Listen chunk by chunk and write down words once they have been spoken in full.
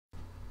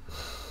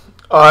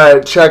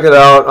Alright, check it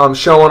out. I'm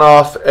showing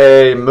off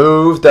a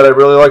move that I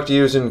really like to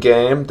use in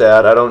game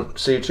that I don't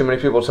see too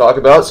many people talk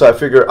about, so I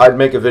figure I'd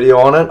make a video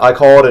on it. I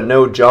call it a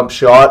no jump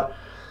shot.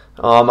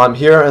 I'm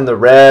here in the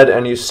red,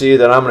 and you see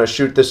that I'm going to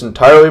shoot this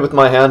entirely with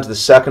my hands the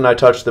second I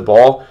touch the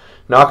ball.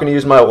 Not going to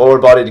use my lower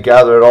body to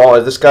gather at all,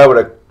 as this guy would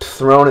have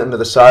thrown it into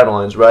the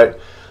sidelines, right?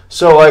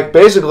 So, like,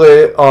 basically,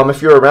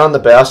 if you're around the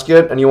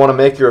basket and you want to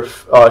make your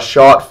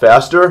shot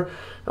faster,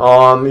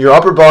 your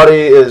upper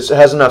body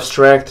has enough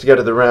strength to get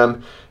to the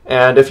rim.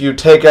 And if you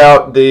take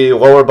out the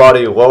lower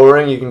body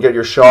lowering, you can get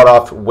your shot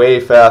off way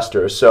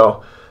faster.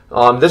 So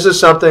this is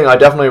something I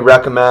definitely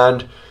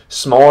recommend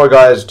smaller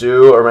guys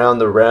do around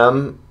the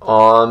rim.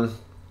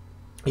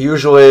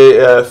 Usually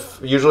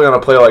on a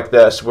play like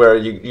this where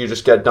you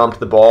just get dumped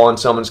the ball and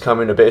someone's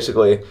coming to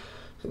basically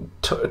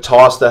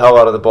toss the hell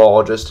out of the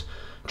ball, just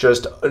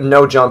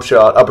no jump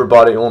shot, upper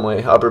body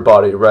only, upper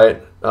body,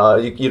 right?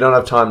 You don't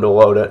have time to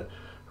load it.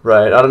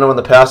 Right, I don't know when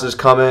the pass is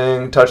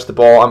coming, touch the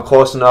ball, I'm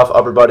close enough,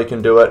 upper body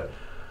can do it.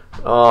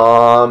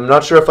 I'm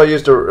not sure if I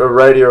used a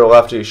righty or a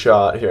lefty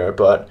shot here,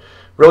 but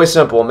really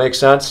simple, makes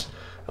sense.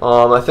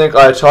 I think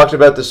I talked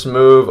about this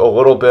move a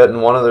little bit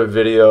in one other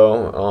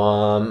video,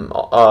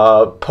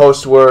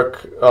 post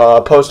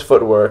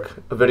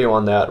footwork, a video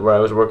on that where I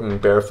was working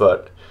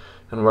barefoot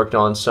and worked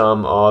on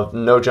some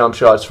no jump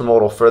shots from a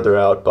little further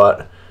out,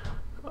 but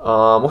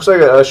looks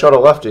like I shot a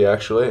lefty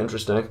actually,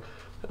 interesting.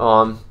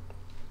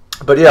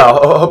 But yeah,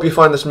 I hope you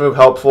find this move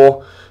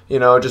helpful. You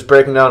know, just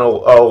breaking down a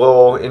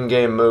little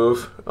in-game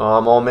move.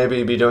 I'll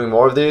maybe be doing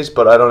more of these,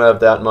 but I don't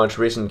have that much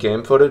recent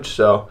game footage.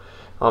 So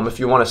if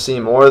you want to see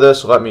more of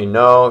this, let me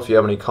know. If you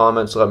have any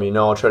comments, let me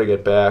know. I'll try to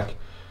get back.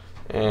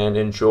 And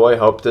enjoy.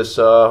 Hope this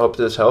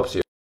helps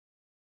you.